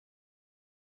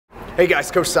Hey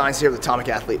guys, Coach Saenz here with Atomic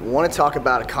Athlete. I want to talk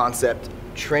about a concept,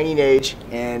 training age,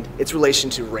 and its relation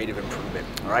to rate of improvement.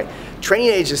 All right, training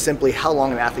age is simply how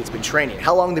long an athlete's been training,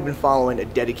 how long they've been following a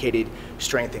dedicated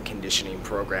strength and conditioning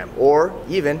program, or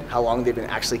even how long they've been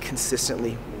actually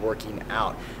consistently working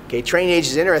out. Okay, training age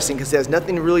is interesting because it has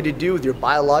nothing really to do with your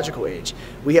biological age.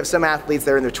 We have some athletes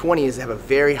that are in their 20s that have a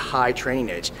very high training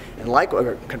age, and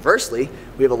conversely,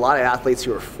 we have a lot of athletes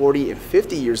who are 40 and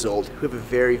 50 years old who have a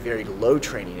very, very low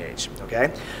training age.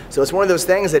 Okay, so it's one of those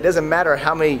things that doesn't matter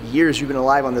how many years you've been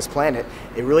alive on this planet.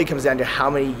 It really comes down to how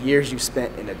many years you've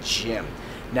spent in a gym.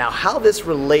 Now, how this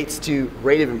relates to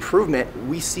rate of improvement,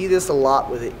 we see this a lot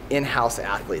with in-house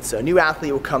athletes. So a new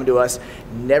athlete will come to us,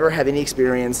 never have any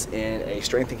experience in a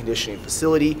strength and conditioning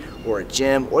facility or a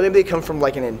gym, or maybe they come from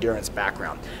like an endurance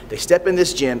background. They step in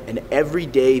this gym and every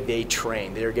day they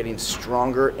train. They're getting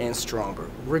stronger and stronger,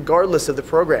 regardless of the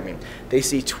programming. They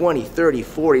see 20, 30,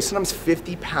 40, sometimes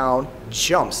 50-pound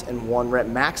jumps and 1-rep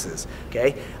maxes,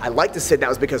 okay? I like to say that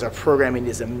was because our programming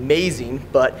is amazing,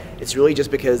 but it's really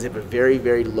just because of a very,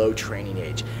 very low training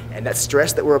age. And that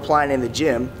stress that we're applying in the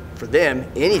gym, for them,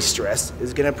 any stress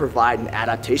is gonna provide an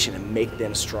adaptation and make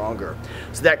them stronger.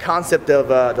 So that concept of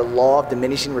the law of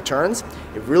diminishing returns,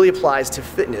 it really applies to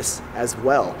fitness as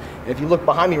well. And if you look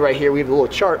behind me right here, we have a little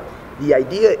chart. The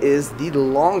idea is the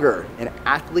longer an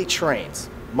athlete trains,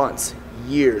 months,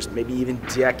 years, maybe even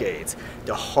decades,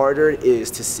 the harder it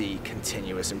is to see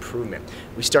continuous improvement.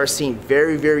 We start seeing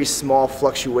very, very small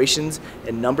fluctuations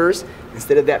in numbers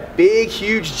instead of that big,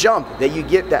 huge jump that you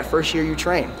get that first year you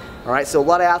train. All right, so a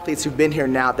lot of athletes who've been here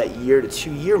now at that year to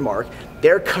 2 year mark,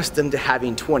 they're accustomed to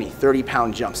having 20,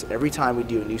 30-pound jumps every time we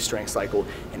do a new strength cycle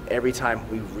and every time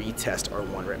we retest our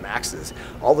 1-rep maxes.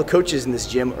 All the coaches in this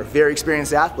gym are very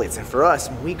experienced athletes, and for us,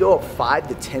 when we go up 5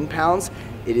 to 10 pounds,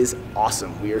 it is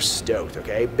awesome. We are stoked,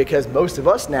 okay? Because most of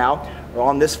us now are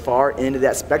on this far end of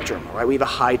that spectrum, all right? We have a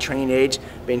high training age,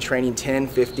 been training 10,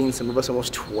 15, some of us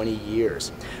almost 20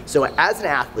 years. So as an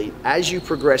athlete, as you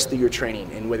progress through your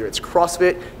training, and whether it's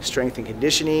CrossFit, strength and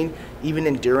conditioning, even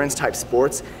endurance type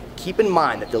sports, keep in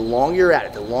mind that the longer you're at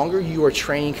it, the longer you are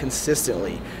training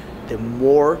consistently, the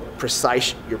more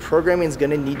precise your programming is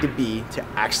gonna need to be to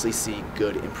actually see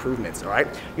good improvements, all right?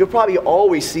 You'll probably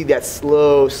always see that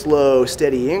slow,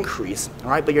 steady increase,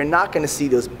 all right? But you're not gonna see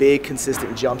those big,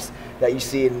 consistent jumps that you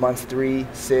see in months 3,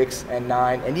 6, and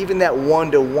 9, and even that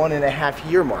 1 to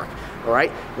 1.5 year mark, all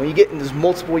right? When you get into those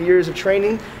multiple years of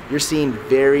training, you're seeing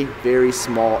very, very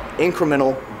small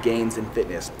incremental gains in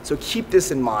fitness. So keep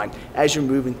this in mind as you're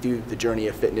moving through the journey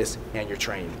of fitness and your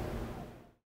training.